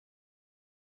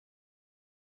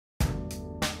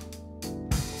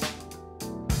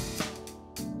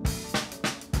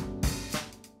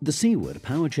The Seaward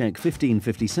PowerCheck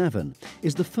 1557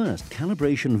 is the first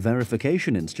calibration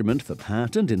verification instrument for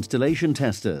PAT and installation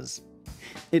testers.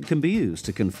 It can be used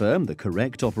to confirm the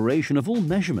correct operation of all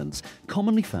measurements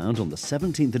commonly found on the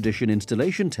 17th edition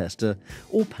installation tester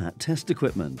or PAT test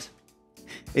equipment.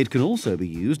 It can also be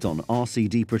used on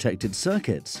RCD protected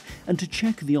circuits and to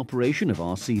check the operation of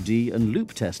RCD and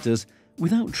loop testers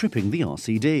without tripping the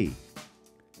RCD.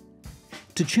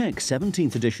 To check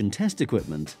 17th edition test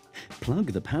equipment,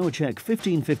 plug the PowerCheck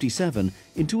 1557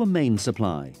 into a main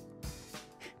supply.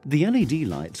 The LED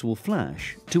lights will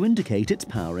flash to indicate it's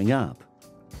powering up.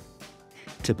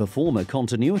 To perform a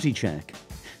continuity check,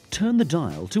 turn the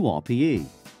dial to RPE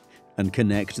and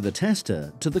connect the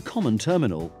tester to the common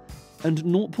terminal and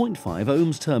 0.5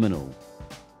 ohms terminal.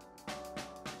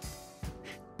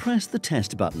 Press the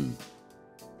test button.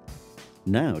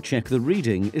 Now check the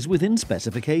reading is within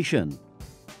specification.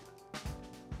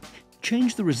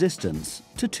 Change the resistance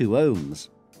to 2 ohms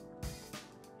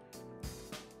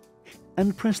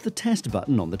and press the test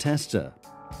button on the tester.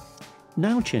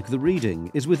 Now check the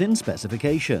reading is within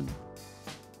specification.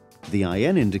 The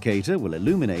IN indicator will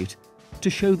illuminate to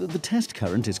show that the test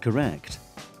current is correct.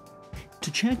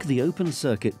 To check the open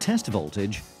circuit test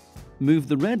voltage, move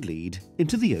the red lead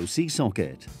into the OC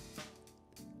socket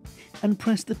and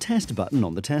press the test button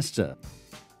on the tester.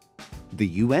 The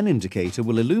UN indicator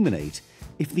will illuminate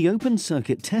if the open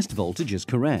circuit test voltage is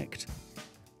correct.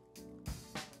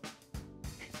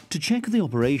 To check the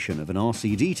operation of an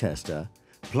RCD tester,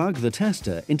 plug the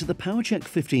tester into the PowerCheck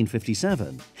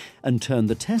 1557 and turn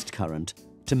the test current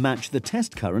to match the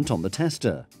test current on the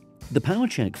tester. The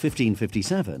PowerCheck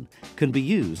 1557 can be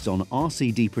used on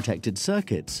RCD protected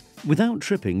circuits without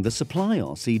tripping the supply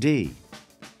RCD.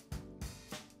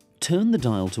 Turn the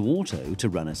dial to auto to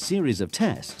run a series of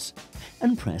tests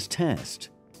and press test.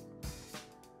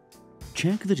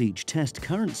 Check that each test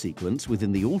current sequence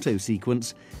within the auto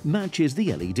sequence matches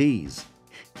the LEDs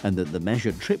and that the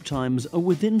measured trip times are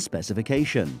within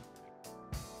specification.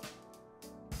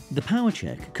 The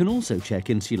PowerCheck can also check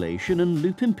insulation and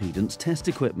loop impedance test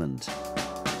equipment.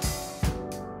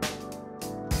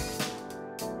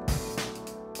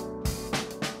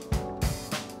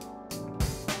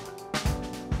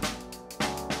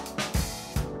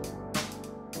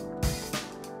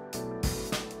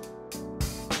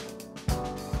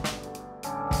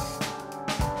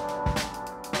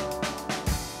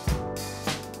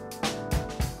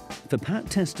 For PAT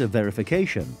tester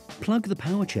verification, plug the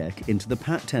PowerCheck into the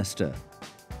PAT tester.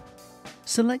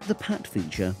 Select the PAT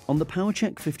feature on the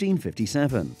PowerCheck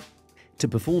 1557. To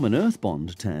perform an earth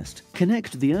bond test,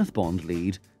 connect the earth bond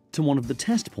lead to one of the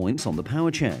test points on the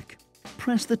PowerCheck.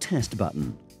 Press the test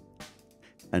button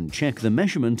and check the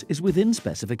measurement is within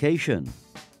specification.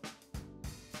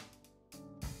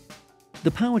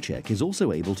 The PowerCheck is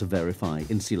also able to verify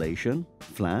insulation,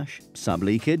 flash,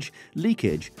 sub-leakage,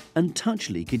 leakage and touch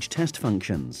leakage test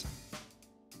functions.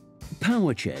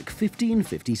 PowerCheck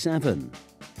 1557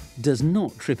 does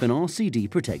not trip an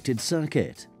RCD protected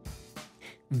circuit.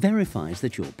 Verifies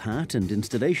that your PAT and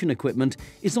installation equipment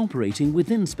is operating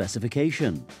within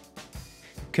specification.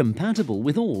 Compatible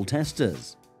with all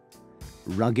testers.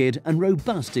 Rugged and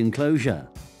robust enclosure.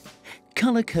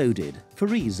 Color-coded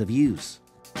for ease of use.